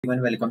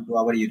Everyone, welcome to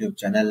our YouTube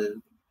channel.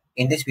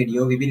 In this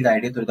video, we will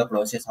guide you through the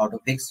process how to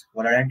fix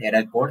Valorant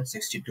error code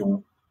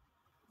 62.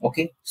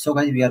 Okay, so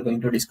guys, we are going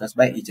to discuss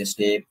by each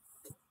step.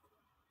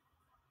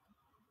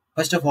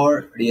 First of all,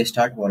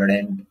 restart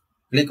Valorant.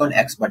 Click on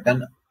X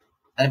button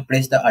and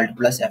press the Alt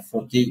plus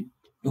F4 key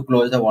to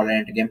close the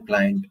Valorant game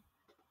client.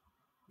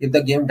 If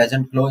the game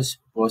doesn't close,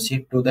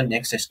 proceed to the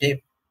next step.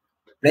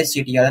 Press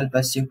Ctrl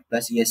plus Shift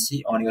plus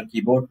ESC on your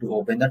keyboard to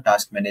open the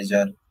task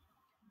manager.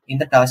 In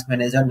the task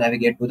manager,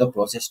 navigate to the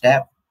process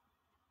tab.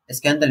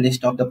 Scan the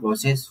list of the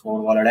process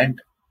for Valorant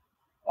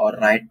or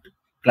write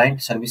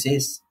client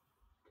services.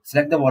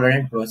 Select the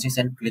Valorant process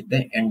and click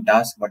the End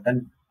Task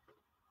button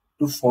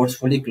to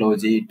forcefully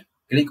close it.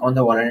 Click on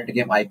the Valorant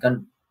game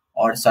icon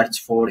or search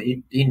for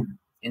it in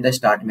the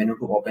Start menu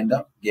to open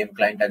the game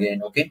client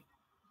again. Okay.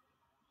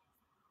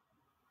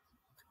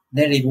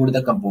 Then reboot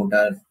the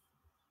computer.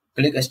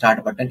 Click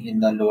Start button in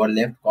the lower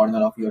left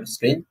corner of your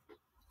screen.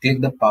 Click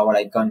the power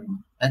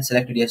icon and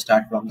select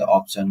Restart from the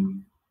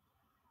option.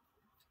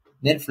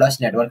 Then flush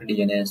network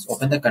DNS.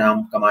 Open the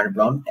command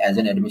prompt as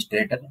an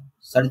administrator.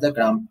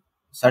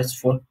 Search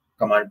for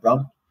command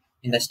prompt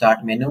in the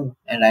start menu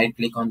and right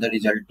click on the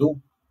result to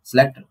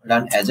select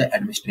run as an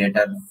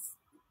administrator.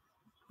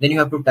 Then you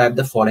have to type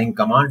the following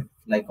command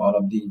like all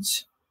of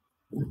these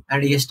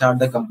and restart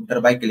the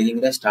computer by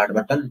clicking the start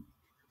button.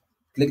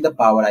 Click the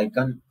power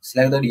icon,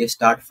 select the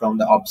restart from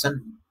the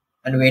option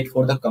and wait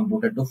for the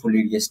computer to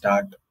fully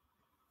restart.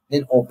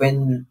 Then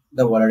open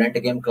the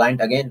Valorant game client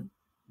again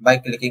by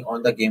clicking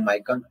on the game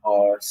icon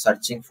or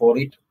searching for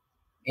it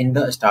in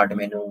the start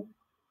menu.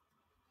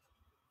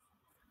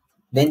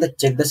 Then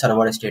check the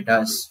server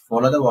status.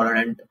 Follow the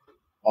Valorant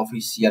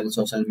official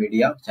social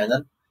media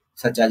channel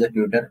such as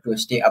Twitter to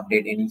stay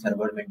update any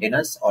server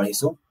maintenance or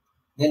issue.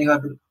 Then you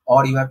have to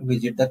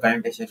visit the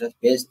current status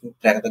page to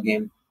track the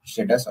game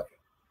status of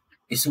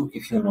issue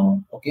if you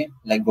know. Okay,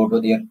 like go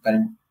to their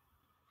current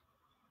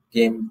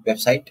game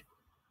website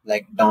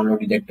like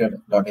download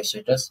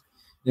detected.status.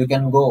 You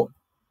can go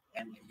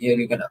and here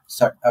you can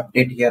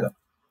update here,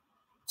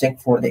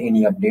 check for the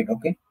any update.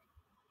 Okay,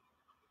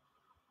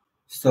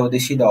 so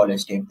this is the all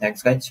step.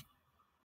 Thanks guys.